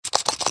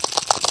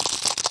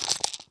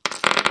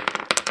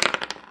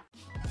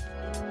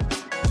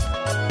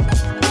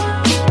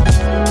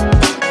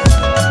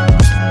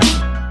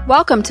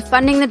Welcome to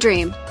Funding the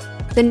Dream,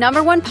 the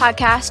 #1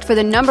 podcast for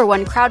the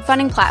 #1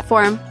 crowdfunding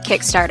platform,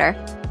 Kickstarter.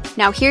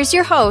 Now here's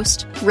your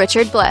host,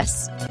 Richard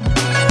Bliss.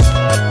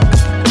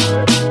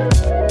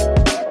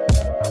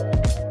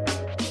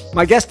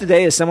 My guest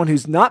today is someone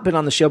who's not been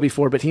on the show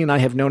before, but he and I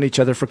have known each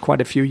other for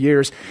quite a few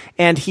years,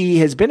 and he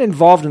has been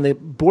involved in the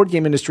board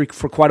game industry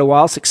for quite a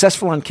while,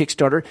 successful on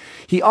Kickstarter.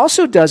 He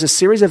also does a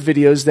series of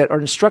videos that are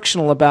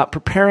instructional about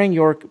preparing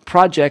your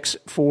projects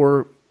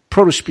for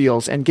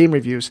protospiels and game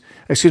reviews,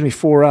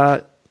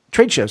 for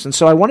trade shows. And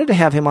so I wanted to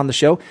have him on the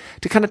show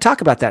to kind of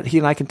talk about that. He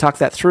and I can talk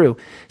that through.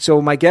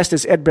 So my guest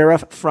is Ed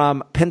Bariff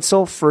from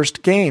Pencil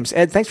First Games.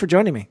 Ed, thanks for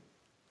joining me.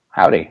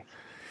 Howdy.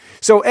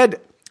 So Ed,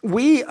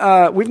 we've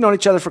known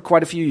each other for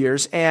quite a few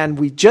years, and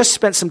we just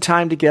spent some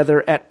time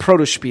together at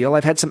Protospiel.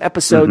 I've had some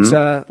episodes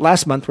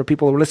last month where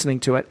people were listening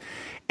to it.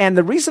 And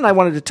the reason I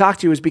wanted to talk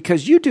to you is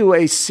because you do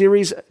a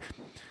series.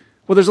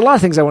 Well, there's a lot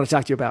of things I want to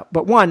talk to you about.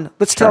 But one,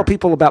 let's tell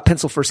people about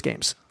Pencil First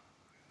Games.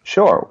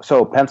 Sure.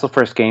 So Pencil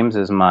First Games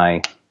is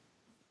my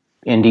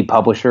indie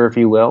publisher, if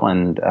you will,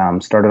 and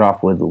started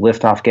off with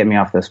Liftoff, Get Me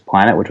Off This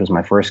Planet, which was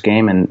my first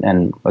game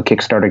and a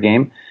Kickstarter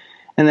game.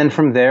 And then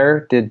from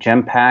there, did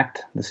Gem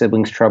Pact, The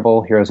Siblings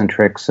Trouble, Heroes and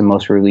Tricks, and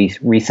most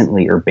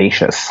recently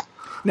Herbaceous.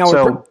 Now,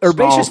 so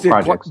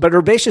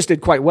Herbaceous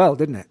did quite well,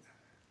 didn't it?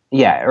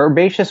 Yeah,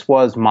 Herbaceous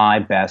was my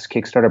best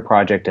Kickstarter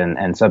project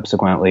and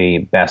subsequently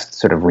best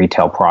sort of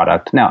retail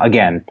product. Now,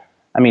 again,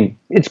 I mean,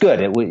 it's good.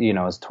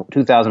 It's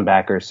 2,000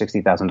 backers,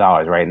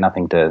 $60,000, right?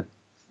 Nothing to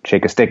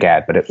shake a stick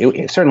at, but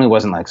it certainly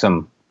wasn't like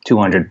some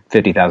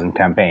 250,000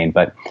 campaign,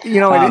 but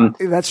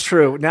that's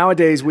true.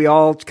 Nowadays, we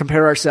all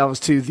compare ourselves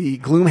to the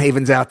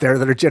Gloomhavens out there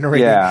that are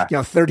generating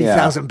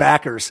 30,000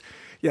 backers.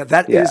 Yeah,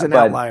 that is an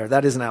outlier.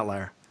 That is an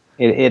outlier.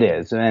 It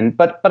is,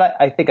 but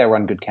I think I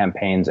run good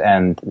campaigns,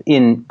 and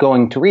in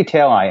going to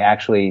retail, I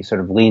actually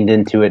sort of leaned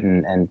into it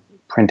and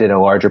printed a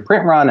larger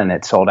print run, and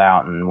it sold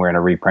out, and we're in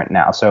a reprint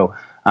now. So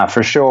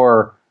for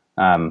sure,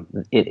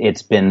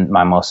 it's been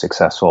my most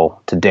successful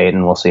to date,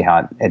 and we'll see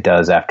how it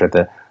does after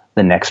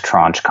the next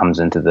tranche comes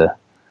into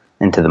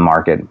the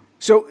market.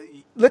 So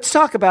let's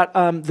talk about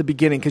the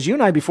beginning, because you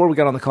and I, before we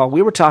got on the call,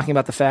 we were talking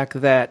about the fact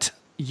that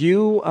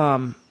you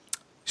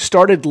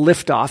started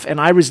Liftoff, and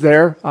I was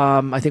there.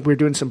 I think we were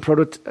doing some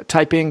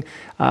prototyping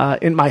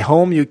in my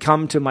home. You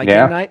come to my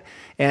game night,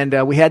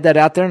 and we had that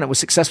out there, and it was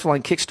successful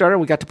on Kickstarter.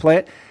 We got to play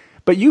it.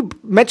 But you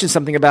mentioned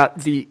something about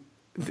the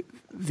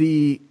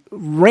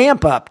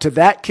ramp up to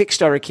that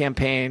Kickstarter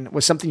campaign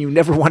was something you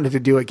never wanted to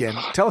do again.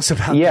 Tell us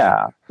about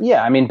that.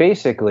 Yeah. I mean,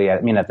 basically,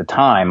 at the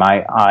time,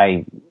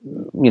 I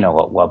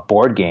loved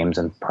board games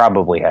and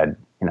probably had,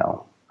 I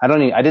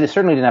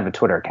certainly didn't have a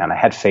Twitter account. I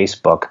had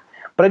Facebook,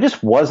 but I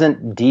just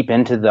wasn't deep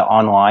into the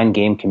online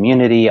game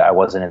community. I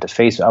wasn't on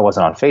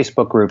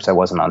Facebook groups. I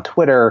wasn't on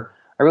Twitter.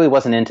 I really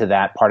wasn't into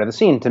that part of the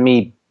scene. To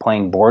me,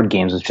 playing board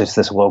games was just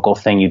this local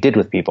thing you did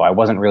with people. I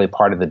wasn't really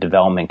part of the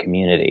development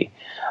community.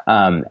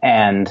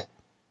 And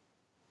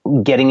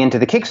getting into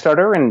the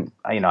Kickstarter, and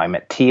I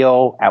met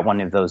Teal at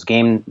one of those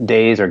game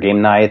days or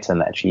game nights,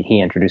 and that he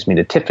introduced me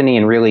to Tiffany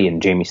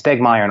and Jamie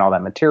Stegmaier and all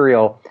that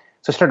material.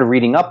 So I started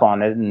reading up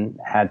on it and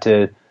had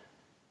to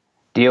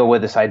deal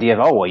with this idea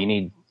of, you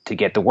need to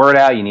get the word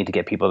out, you need to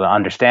get people to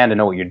understand and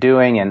know what you're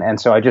doing,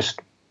 and so I just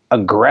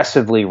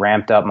aggressively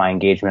ramped up my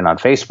engagement on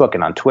Facebook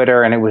and on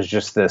Twitter, and it was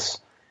just this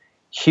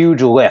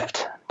huge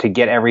lift to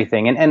get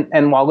everything.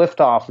 And while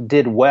Liftoff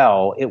did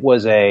well, it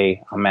was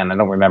I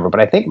don't remember,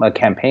 but I think my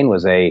campaign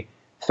was a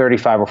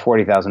 $35,000 or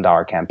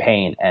 $40,000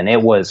 campaign, and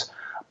it was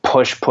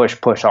push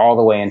all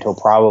the way until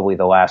probably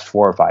the last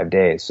 4 or 5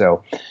 days.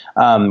 So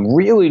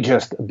really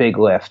just a big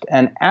lift.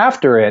 And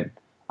after it,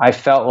 I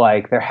felt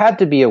like there had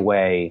to be a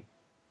way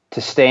to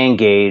stay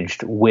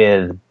engaged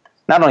with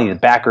not only the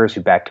backers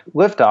who backed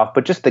Liftoff,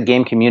 but just the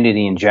game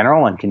community in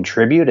general and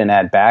contribute and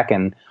add back.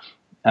 And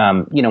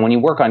when you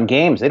work on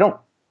games, they don't,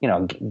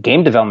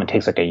 game development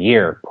takes like a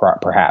year,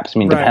 perhaps. I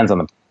mean, depends on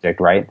the project,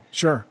 right?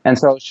 Sure. And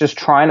so it's just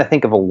trying to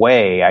think of a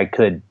way I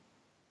could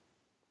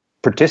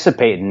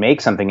participate and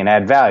make something and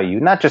add value,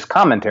 not just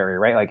commentary,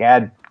 right?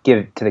 Like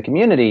give to the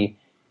community.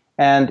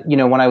 And,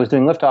 when I was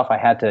doing Liftoff, I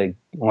had to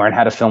learn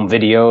how to film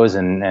videos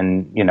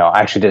and I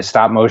actually did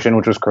stop motion,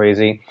 which was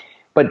crazy,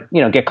 but,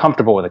 get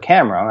comfortable with a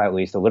camera, at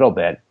least a little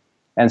bit.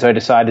 And so I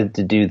decided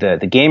to do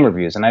the game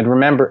reviews. And I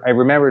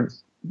remembered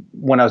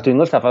when I was doing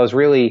Liftoff, I was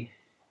really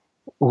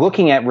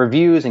looking at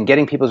reviews and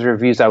getting people's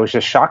reviews. I was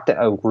just shocked that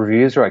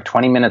reviews were like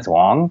 20 minutes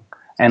long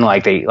and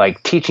they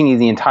teaching you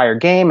the entire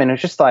game. And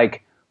it's just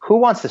like, who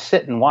wants to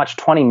sit and watch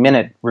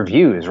 20-minute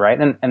reviews, right?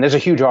 And there's a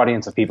huge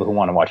audience of people who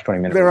want to watch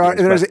 20-minute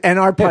reviews. And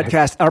our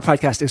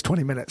podcast is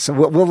 20 minutes. So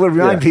we'll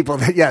remind people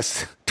that,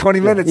 yes, 20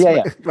 minutes.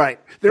 Yeah. Right.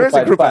 There is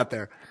a group out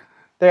there.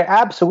 They're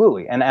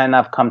absolutely. And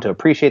I've come to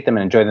appreciate them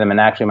and enjoy them.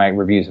 And actually my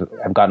reviews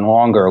have gotten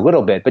longer a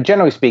little bit. But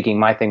generally speaking,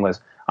 my thing was,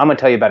 I'm going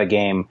to tell you about a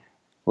game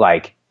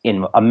like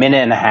in a minute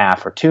and a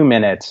half or 2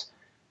 minutes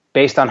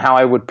based on how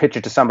I would pitch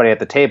it to somebody at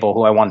the table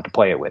who I wanted to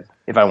play it with,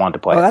 if I wanted to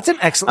play it. That's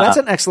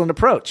an excellent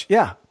approach.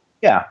 Yeah.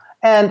 Yeah.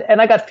 And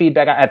I got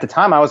feedback at the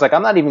time. I was like,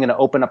 I'm not even going to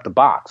open up the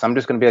box. I'm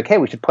just going to be like, hey,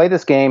 we should play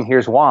this game.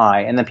 Here's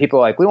why. And then people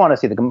are like, we want to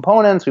see the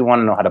components. We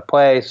want to know how to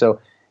play. So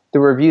the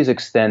reviews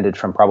extended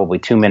from probably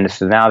 2 minutes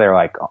to now they're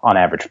like on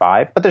average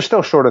 5, but they're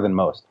still shorter than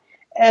most.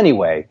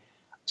 Anyway,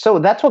 so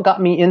that's what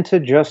got me into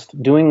just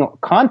doing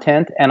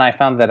content. And I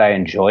found that I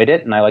enjoyed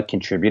it and I liked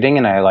contributing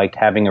and I liked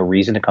having a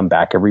reason to come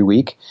back every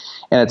week.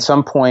 And at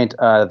some point,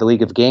 the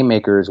League of Game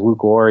Makers,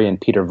 Luke Laurie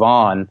and Peter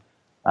Vaughn,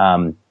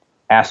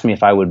 asked me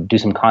if I would do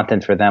some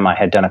content for them. I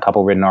had done a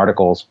couple written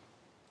articles.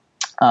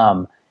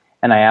 And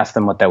I asked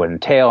them what that would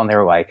entail. And they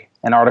were like,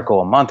 an article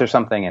a month or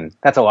something. And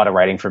that's a lot of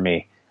writing for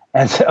me.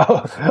 And so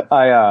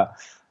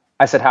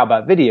I said, how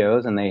about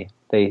videos? And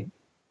they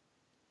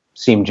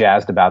seemed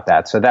jazzed about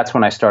that. So that's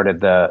when I started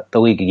the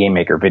League of Game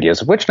Maker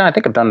videos, of which now I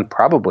think I've done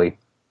probably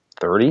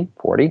 30,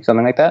 40,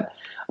 something like that.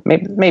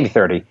 Maybe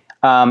 30.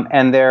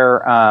 And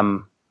they're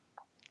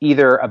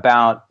either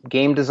about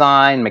game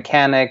design,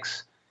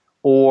 mechanics,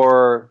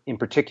 or in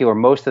particular,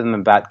 most of them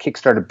about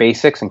Kickstarter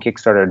Basics and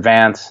Kickstarter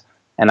Advance.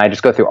 And I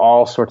just go through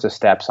all sorts of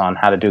steps on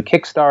how to do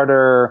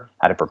Kickstarter,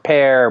 how to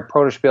prepare,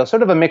 protospiel,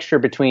 sort of a mixture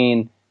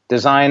between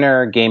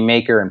designer, game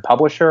maker, and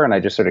publisher. And I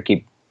just sort of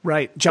keep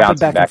jumping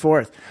back and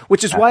forth,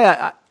 which is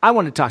why I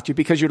want to talk to you,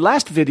 because your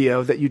last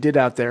video that you did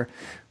out there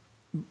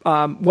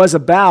was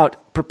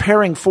about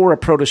preparing for a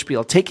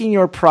protospiel, taking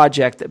your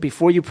project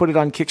before you put it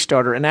on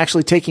Kickstarter and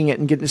actually taking it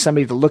and getting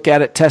somebody to look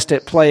at it, test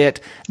it, play it,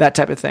 that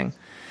type of thing.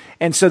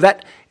 And so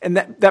that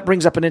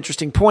brings up an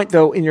interesting point,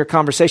 though, in your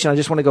conversation. I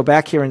just want to go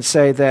back here and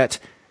say that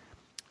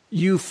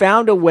you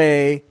found a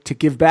way to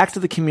give back to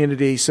the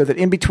community so that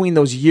in between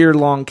those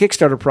year-long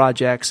Kickstarter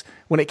projects,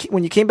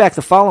 when you came back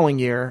the following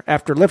year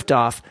after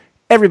liftoff,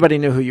 everybody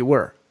knew who you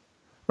were,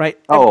 right?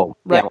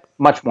 Yeah,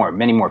 much more,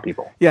 many more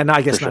people. Yeah, no,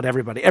 I guess not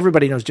everybody.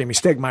 Everybody knows Jamie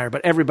Stegmaier,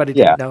 but everybody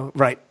didn't know,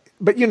 right?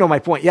 But you know my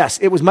point. Yes,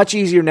 it was much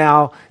easier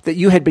now that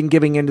you had been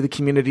giving into the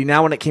community.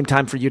 Now when it came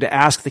time for you to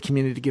ask the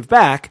community to give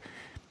back,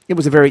 it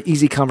was a very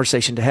easy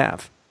conversation to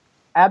have.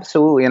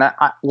 Absolutely. And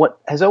what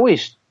has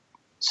always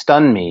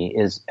stunned me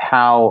is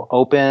how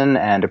open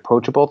and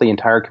approachable the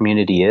entire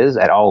community is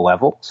at all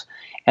levels.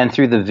 And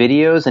through the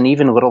videos and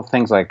even little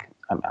things like,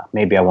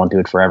 maybe I won't do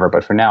it forever,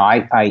 but for now,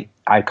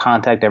 I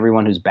contact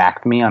everyone who's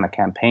backed me on a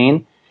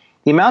campaign.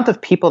 The amount of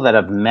people that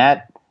I've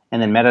met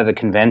and then met at a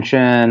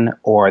convention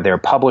or their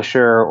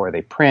publisher or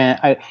they print,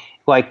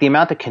 like the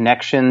amount of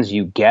connections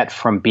you get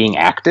from being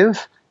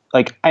active.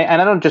 And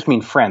I don't just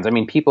mean friends. I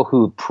mean people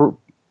who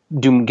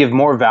do give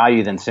more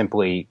value than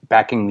simply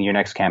backing your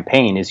next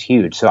campaign is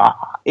huge. So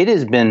it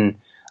has been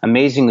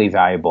amazingly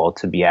valuable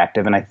to be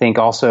active. And I think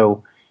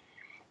also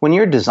when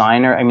you're a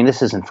designer, I mean,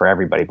 this isn't for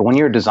everybody, but when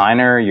you're a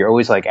designer, you're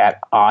always like at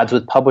odds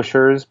with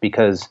publishers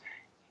because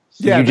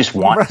you just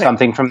want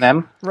something from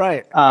them.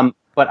 Right.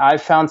 But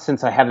I've found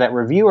since I have that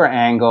reviewer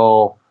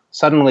angle,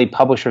 suddenly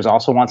publishers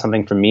also want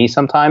something from me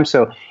sometimes.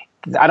 So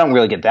I don't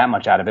really get that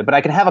much out of it, but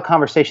I can have a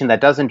conversation that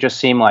doesn't just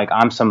seem like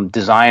I'm some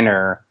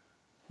designer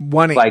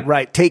wanting,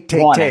 take,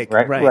 right.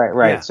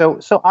 Yeah. So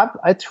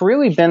it's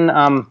really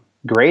been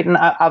great, and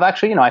I've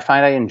actually, I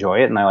find I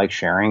enjoy it, and I like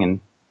sharing, and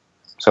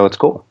so it's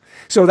cool.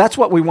 So that's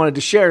what we wanted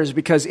to share, is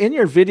because in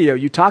your video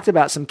you talked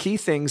about some key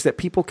things that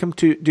people come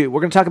to do.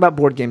 We're going to talk about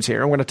board games here.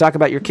 We're going to talk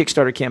about your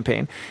Kickstarter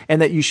campaign,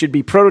 and that you should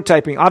be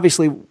prototyping.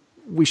 Obviously,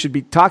 we should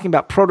be talking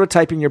about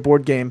prototyping your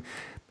board game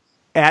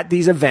at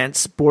these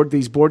events,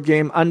 these board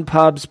game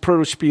unpubs,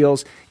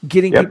 protospiels,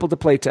 getting people to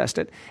play test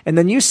it. And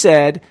then you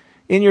said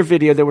in your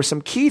video there were some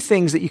key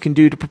things that you can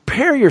do to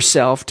prepare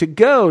yourself to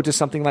go to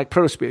something like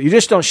protospiel. You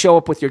just don't show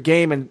up with your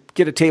game and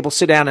get a table,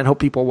 sit down, and hope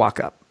people walk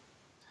up.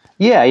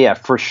 Yeah,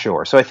 for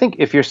sure. So I think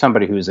if you're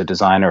somebody who's a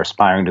designer,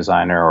 aspiring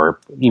designer, or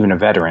even a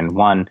veteran,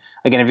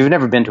 if you've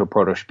never been to a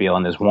protospiel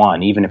and there's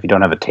one, even if you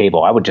don't have a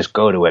table, I would just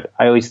go to it.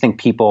 I always think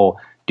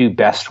people do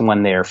best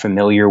when they're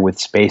familiar with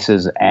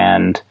spaces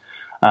and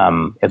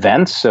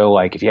events. So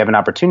like if you have an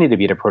opportunity to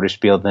be at a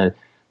protospiel,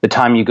 the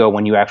time you go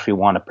when you actually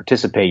want to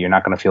participate, you're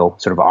not going to feel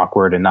sort of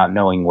awkward and not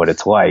knowing what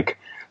it's like.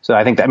 So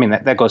I think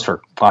that goes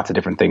for lots of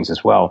different things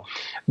as well.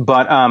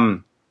 But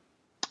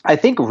I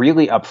think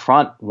really up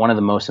front, one of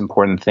the most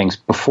important things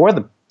before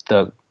the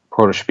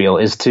protospiel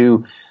is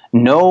to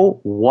know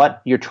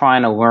what you're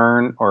trying to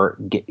learn or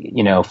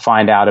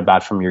find out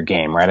about from your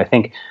game, right? I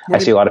think I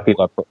see a lot of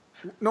people.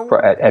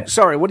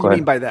 Sorry, what do you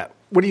mean by that?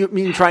 What do you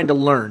mean trying to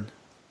learn?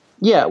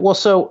 Yeah, well,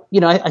 so,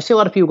 I see a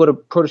lot of people go to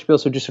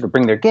protospiels who just sort of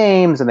bring their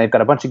games and they've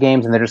got a bunch of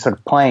games and they're just sort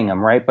of playing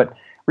them, right? But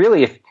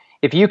really,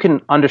 if you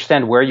can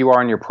understand where you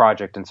are in your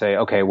project and say,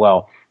 okay,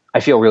 well, I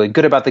feel really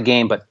good about the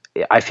game, but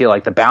I feel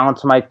like the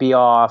balance might be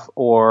off,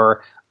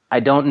 or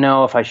I don't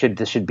know if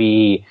this should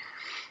be,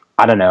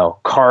 I don't know,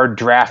 card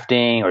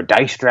drafting or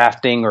dice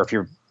drafting, or if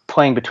you're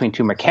playing between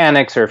two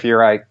mechanics, or if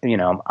you're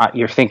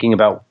you're thinking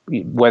about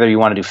whether you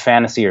want to do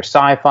fantasy or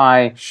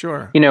sci-fi.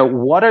 Sure.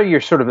 What are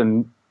your sort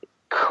of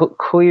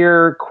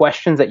clear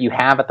questions that you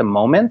have at the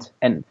moment,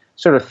 and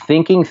sort of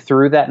thinking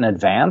through that in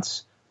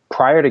advance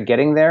prior to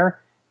getting there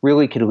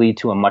really could lead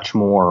to a much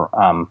more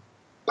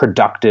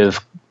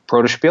productive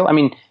protospiel. I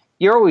mean,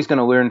 you're always going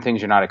to learn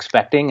things you're not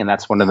expecting, and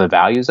that's one of the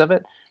values of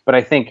it. But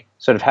I think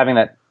sort of having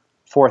that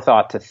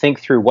forethought to think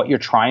through what you're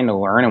trying to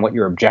learn and what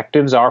your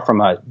objectives are from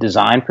a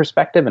design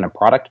perspective and a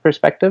product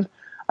perspective,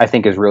 I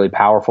think is really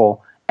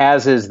powerful,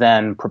 as is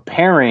then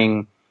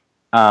preparing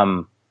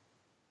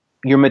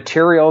your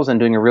materials and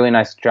doing a really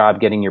nice job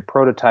getting your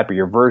prototype or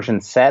your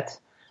version set,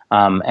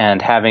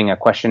 and having a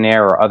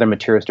questionnaire or other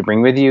materials to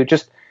bring with you.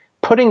 Just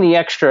putting the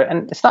extra,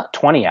 and it's not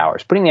 20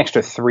 hours, putting the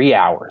extra 3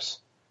 hours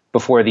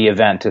before the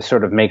event to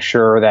sort of make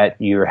sure that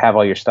you have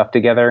all your stuff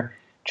together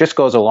just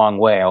goes a long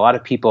way. A lot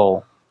of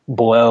people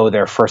blow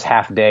their first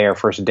half day or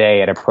first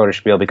day at a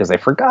Protospiel because they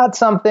forgot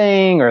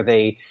something, or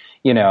they,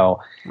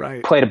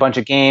 played a bunch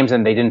of games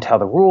and they didn't tell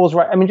the rules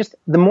right. I mean, just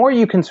the more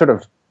you can sort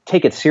of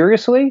take it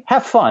seriously,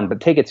 have fun,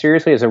 but take it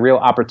seriously as a real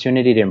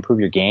opportunity to improve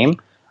your game,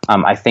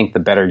 I think the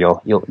better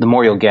the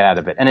more you'll get out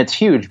of it. And it's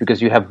huge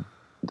because you have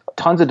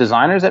tons of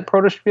designers at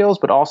Protospiels,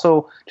 but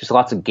also just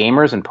lots of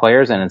gamers and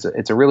players, and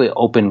it's a really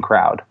open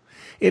crowd.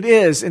 It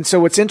is. And so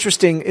what's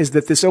interesting is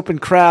that this open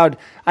crowd,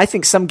 I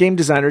think some game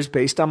designers,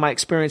 based on my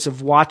experience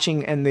of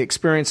watching and the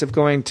experience of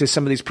going to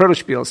some of these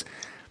Protospiels,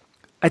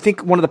 I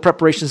think one of the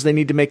preparations they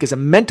need to make is a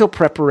mental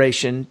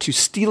preparation to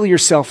steel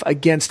yourself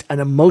against an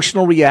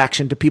emotional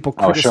reaction to people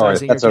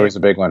criticizing That's always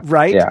a big one.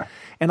 Right? Yeah.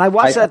 And I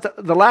watched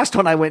the last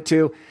one I went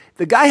to.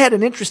 The guy had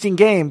an interesting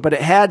game, but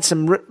it had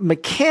some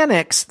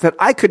mechanics that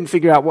I couldn't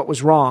figure out what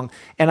was wrong.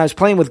 And I was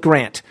playing with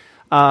Grant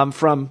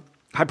from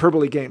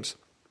Hyperbole Games.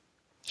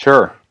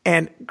 Sure.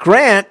 And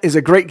Grant is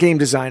a great game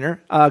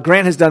designer.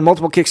 Grant has done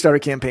multiple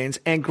Kickstarter campaigns.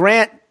 And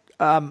Grant,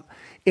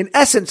 in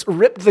essence,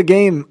 ripped the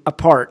game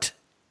apart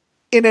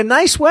in a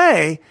nice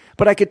way.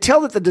 But I could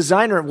tell that the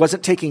designer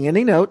wasn't taking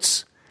any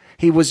notes.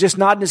 He was just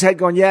nodding his head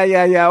going,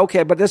 yeah,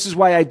 okay, but this is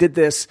why I did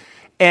this.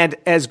 And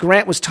as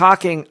Grant was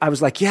talking, I was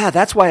like, yeah,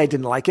 that's why I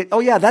didn't like it. Oh,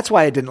 yeah, that's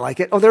why I didn't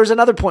like it. Oh, there was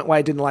another point why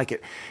I didn't like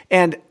it.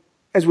 And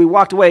as we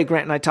walked away,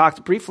 Grant and I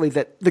talked briefly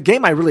that the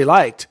game I really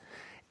liked,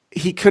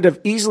 he could have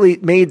easily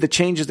made the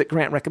changes that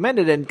Grant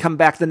recommended and come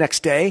back the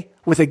next day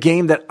with a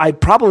game that I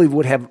probably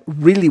would have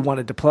really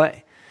wanted to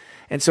play.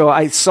 And so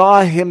I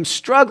saw him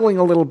struggling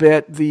a little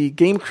bit, the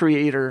game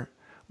creator,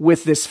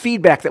 with this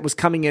feedback that was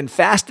coming in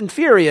fast and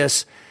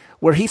furious,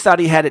 where he thought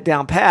he had it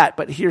down pat,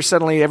 but here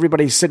suddenly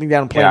everybody sitting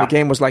down and playing the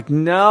game was like,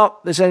 no,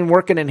 this ain't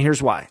working, and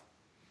here's why.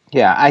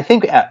 Yeah, I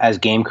think as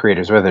game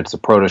creators, whether it's a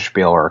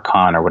Protospiel or a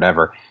con or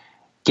whatever,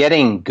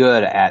 getting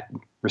good at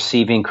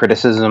receiving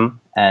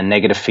criticism and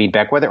negative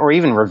feedback, or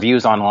even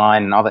reviews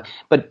online and all that,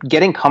 but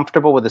getting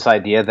comfortable with this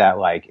idea that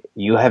like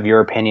you have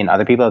your opinion,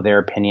 other people have their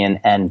opinion,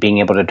 and being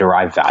able to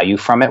derive value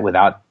from it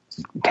without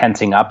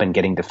tensing up and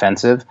getting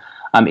defensive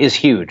is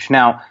huge.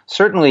 Now,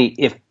 certainly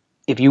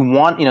if you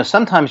want,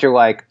 sometimes you're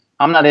like,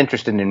 I'm not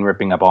interested in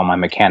ripping up all my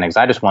mechanics.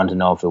 I just wanted to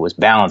know if it was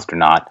balanced or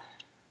not.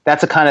 That's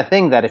the kind of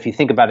thing that if you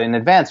think about it in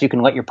advance, you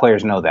can let your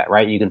players know that,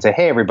 right? You can say,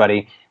 hey,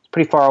 everybody, it's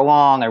pretty far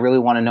along. I really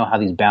want to know how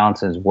these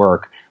balances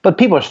work. But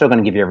people are still going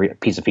to give you every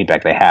piece of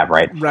feedback they have,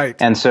 right? Right.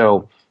 And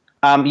so,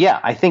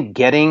 I think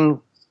getting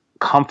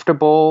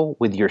comfortable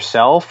with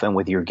yourself and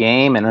with your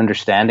game and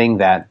understanding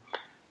that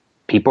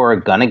people are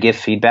going to give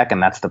feedback,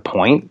 and that's the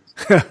point.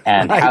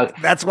 And right.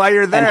 That's why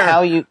you're there.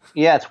 And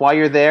it's why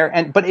you're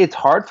there. But it's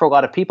hard for a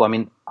lot of people. I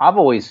mean,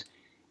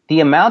 the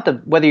amount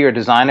of, whether you're a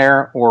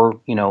designer or,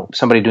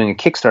 somebody doing a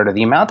Kickstarter,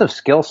 the amount of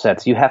skill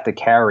sets you have to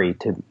carry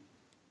to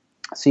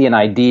see an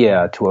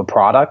idea to a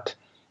product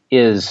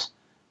is,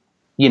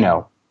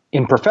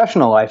 in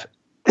professional life,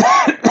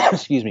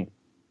 excuse me,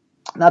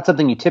 not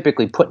something you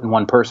typically put in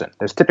one person.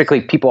 There's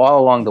typically people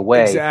all along the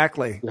way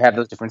exactly who have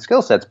those different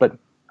skill sets. But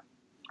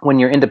when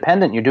you're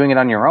independent, you're doing it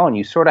on your own,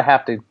 you sort of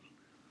have to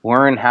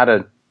learn how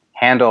to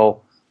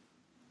handle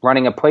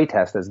running a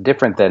playtest that's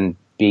different than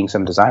being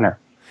some designer.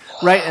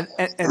 Right.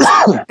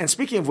 And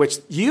speaking of which,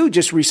 you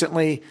just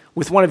recently,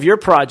 with one of your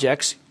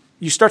projects,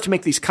 you start to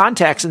make these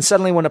contacts, and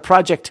suddenly when a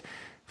project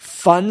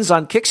funds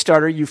on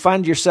Kickstarter, you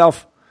find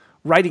yourself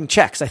writing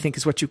checks, I think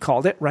is what you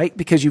called it, right?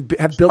 Because you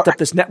have built up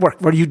this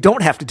network where you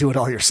don't have to do it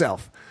all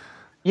yourself.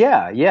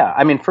 Yeah.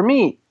 I mean, for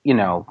me,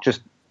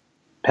 just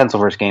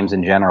Pencilverse Games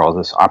in general,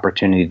 this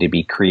opportunity to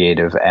be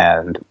creative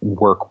and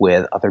work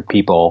with other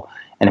people.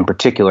 And in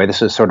particular,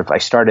 this is I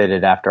started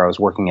it after I was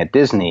working at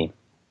Disney.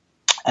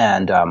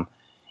 And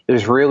it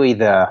was really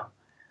the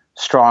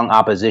strong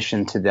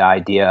opposition to the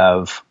idea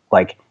of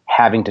like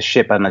having to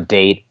ship on a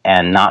date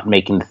and not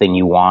making the thing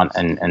you want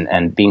and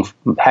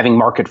having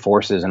market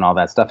forces and all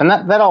that stuff. And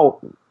that all,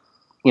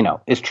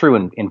 is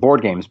true in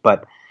board games.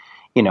 But,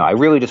 I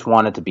really just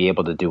wanted to be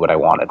able to do what I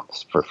wanted,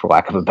 for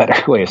lack of a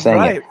better way of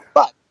saying it.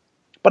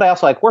 But I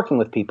also like working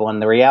with people,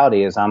 and the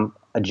reality is I'm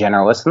a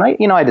generalist,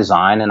 and I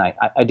design and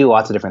I do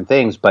lots of different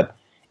things. But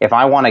if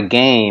I want a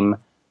game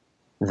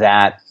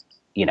that,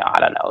 I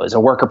don't know, is a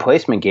worker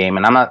placement game,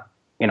 and I'm not,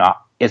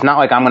 it's not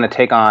like I'm going to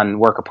take on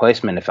worker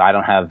placement if I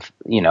don't have,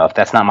 if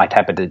that's not my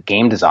type of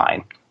game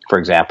design, for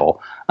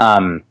example,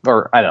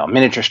 or I don't know,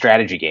 miniature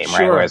strategy game,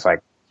 right? Where it's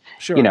like,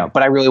 sure.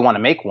 But I really want to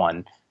make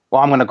one.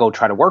 well, I'm going to go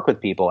try to work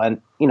with people.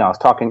 And, I was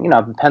talking,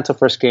 Pencil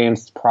First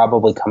Games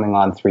probably coming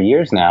on 3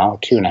 years now,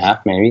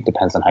 2.5 maybe,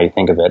 depends on how you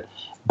think of it.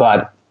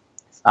 But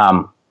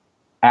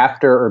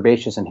after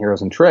Herbaceous and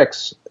Heroes and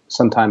Tricks,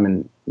 sometime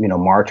in,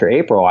 March or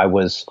April, I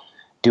was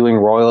doing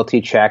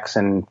royalty checks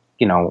and,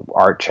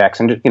 art checks,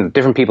 and,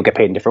 different people get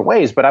paid in different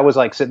ways. But I was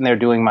like sitting there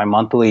doing my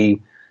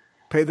monthly,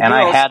 Pay the and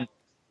bills.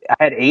 I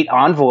had 8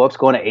 envelopes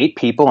going to 8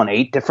 people in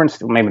 8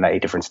 different, maybe not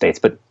 8 different states,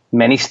 but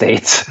many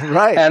states.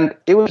 Right. And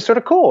it was sort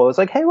of cool. It was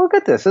like, hey, look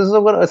at this. This is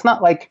it's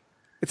not like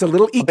it's a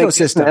little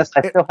ecosystem. I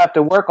still have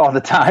to work all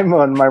the time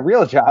on my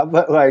real job,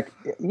 but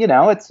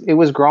it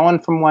was growing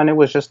from when it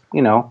was just,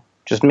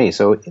 just me.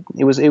 So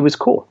it was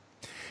cool.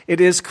 It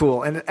is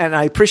cool, and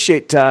I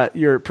appreciate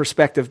your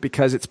perspective,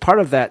 because it's part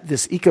of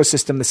this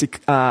ecosystem,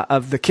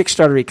 of the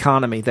Kickstarter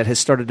economy that has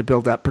started to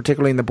build up,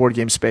 particularly in the board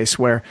game space,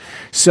 where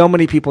so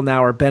many people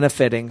now are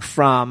benefiting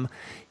from.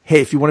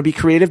 Hey, if you want to be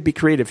creative, be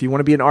creative. You want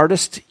to be an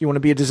artist, you want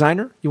to be a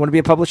designer, you want to be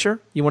a publisher,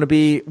 you want to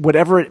be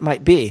whatever it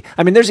might be.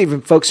 I mean, there's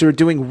even folks who are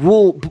doing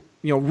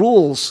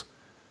rules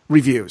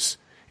reviews,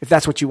 if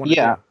that's what you want to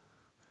do.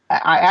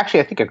 I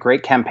think a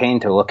great campaign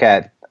to look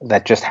at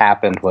that just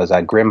happened was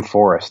Grim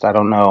Forest. I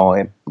don't know,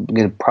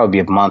 it'll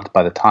probably be a month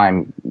by the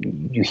time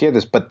you hear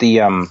this, but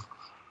the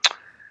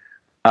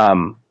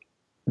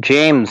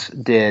James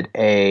did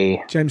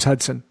James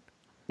Hudson.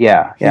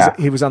 Yeah.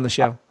 He was on the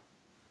show.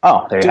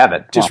 Oh, there you have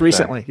it. Just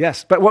recently,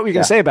 yes. But what were you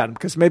going to say about him?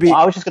 Because maybe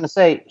I was just going to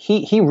say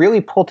he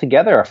really pulled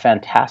together a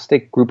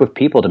fantastic group of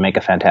people to make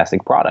a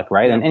fantastic product,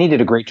 right? Yeah. And he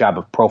did a great job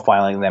of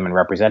profiling them and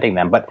representing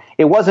them. But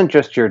it wasn't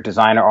just your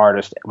designer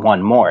artist,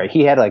 one more.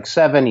 He had like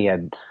 7. He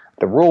had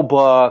the rule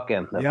book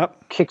and the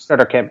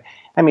Kickstarter campaign.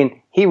 I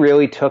mean, he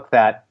really took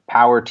that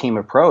power team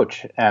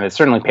approach, and it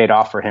certainly paid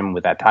off for him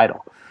with that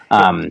title.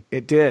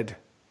 It did.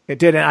 It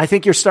did, and I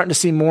think you're starting to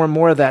see more and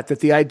more of that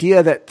the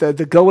idea that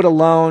the go it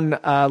alone,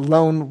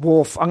 lone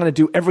wolf, I'm going to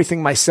do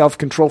everything myself,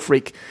 control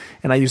freak,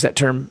 and I use that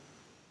term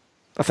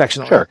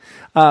affectionately. Sure.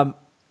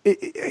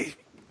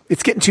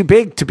 It's getting too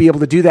big to be able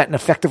to do that and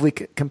effectively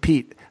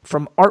compete,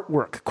 from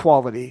artwork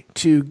quality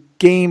to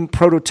game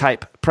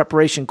prototype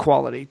preparation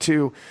quality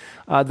to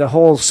the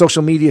whole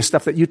social media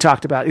stuff that you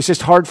talked about. It's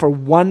just hard for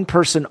one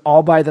person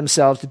all by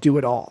themselves to do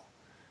it all.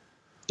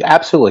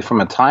 Absolutely,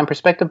 from a time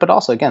perspective, but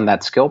also, again,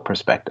 that skill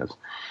perspective.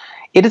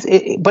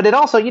 But it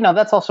also,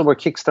 that's also where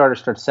Kickstarter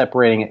starts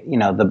separating,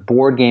 the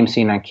board game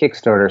scene on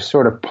Kickstarter,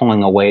 sort of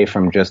pulling away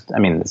from just,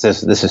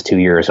 this is 2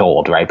 years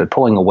old, right? But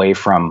pulling away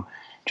from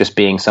just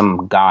being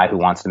some guy who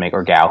wants to make,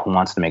 or gal who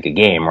wants to make a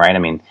game, right? I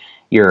mean,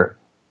 you're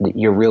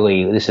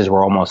really, this is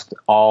where almost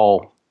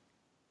all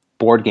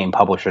board game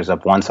publishers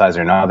of one size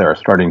or another are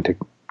starting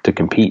to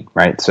compete,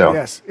 right? So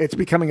yes, it's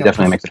becoming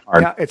definitely makes it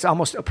hard. Yeah, it's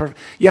almost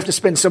you have to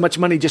spend so much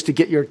money just to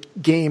get your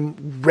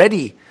game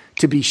ready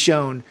to be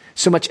shown.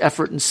 So much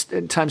effort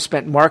and time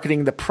spent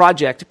marketing the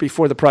project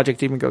before the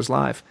project even goes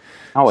live.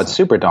 Oh, it's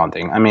super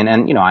daunting. I mean,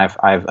 and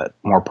I have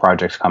more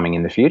projects coming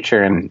in the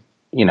future, and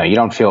I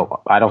don't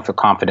feel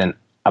confident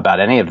about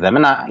any of them.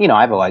 And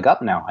I have a leg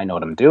up now. I know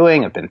what I'm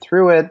doing. I've been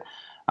through it.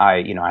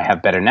 I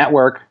have better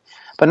network,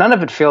 but none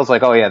of it feels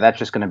like, oh yeah, that's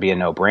just going to be a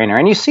no-brainer.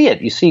 And you see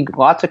it. You see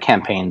lots of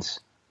campaigns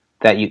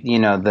that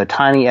the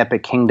Tiny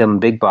Epic Kingdom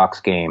big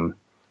box game.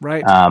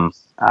 Right.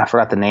 I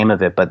forgot the name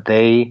of it, but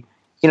they,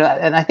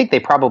 and I think they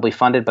probably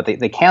funded, but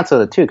they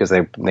canceled it too because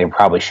they were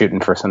probably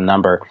shooting for some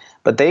number.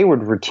 But they were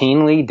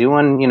routinely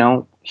doing,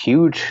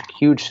 huge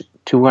 $250,000,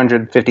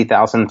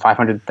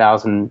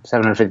 $500,000,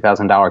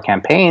 $750,000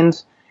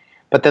 campaigns.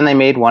 But then they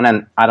made one,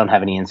 and I don't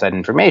have any inside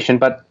information,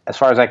 but as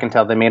far as I can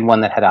tell, they made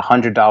one that had a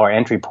 $100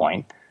 entry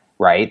point,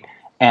 right?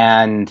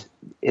 And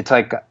it's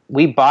like,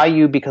 we buy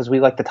you because we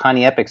like the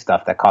Tiny Epic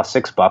stuff that costs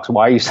 $6.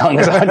 Why are you selling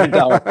us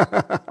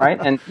 $100? Right?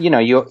 And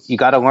you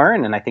got to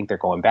learn. And I think they're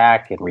going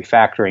back and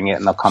refactoring it,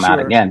 and they'll come out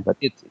again. But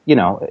it's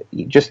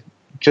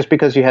just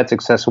because you had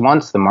success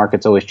once, the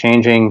market's always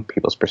changing.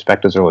 People's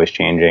perspectives are always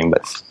changing.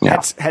 But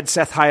had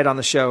Seth Hyatt on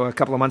the show a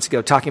couple of months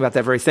ago talking about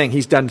that very thing.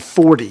 He's done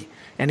 40.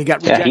 And he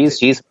got rejected. Yeah,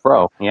 he's a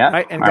pro. Yeah,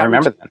 right? And I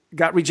remember that.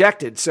 Got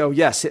rejected. So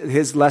yes,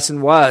 his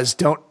lesson was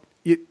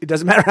it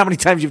doesn't matter how many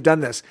times you've done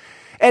this.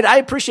 Ed, I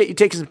appreciate you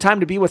taking some time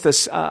to be with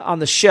us on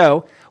the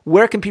show.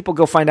 Where can people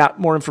go find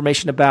out more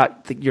information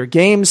about your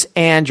games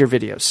and your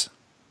videos?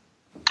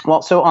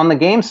 Well, so on the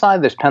game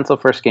side, there's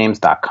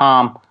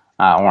pencilfirstgames.com,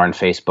 or on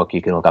Facebook,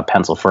 you can look up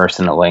Pencil First,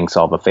 and it links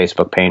all the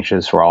Facebook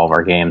pages for all of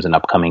our games and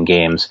upcoming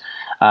games.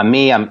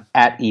 I'm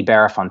at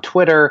eBarif on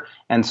Twitter,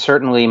 and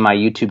certainly my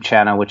YouTube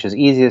channel, which is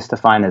easiest to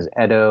find, is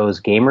Edo's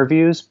Game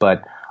Reviews,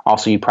 but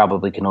also you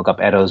probably can look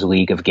up Edo's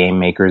League of Game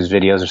Makers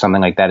videos or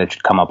something like that. It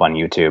should come up on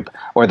YouTube,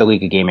 or the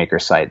League of Game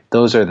Makers site.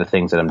 Those are the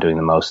things that I'm doing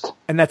the most.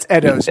 And that's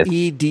Edo's,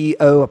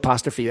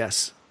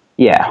 EDO''S.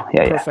 Yeah.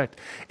 Perfect.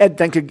 Ed,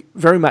 thank you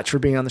very much for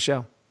being on the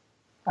show.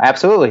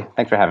 Absolutely.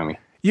 Thanks for having me.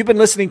 You've been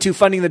listening to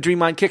Funding the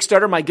Dream on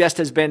Kickstarter. My guest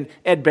has been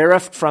Ed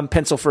Barif from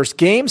Pencil First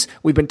Games.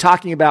 We've been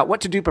talking about what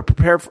to do to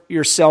prepare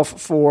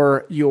yourself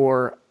for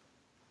your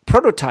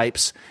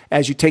prototypes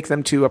as you take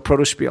them to a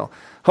Protospiel.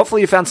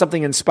 Hopefully you found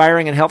something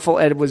inspiring and helpful.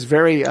 Ed was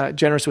very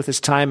generous with his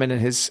time and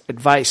his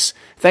advice.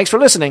 Thanks for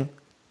listening.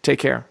 Take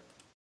care.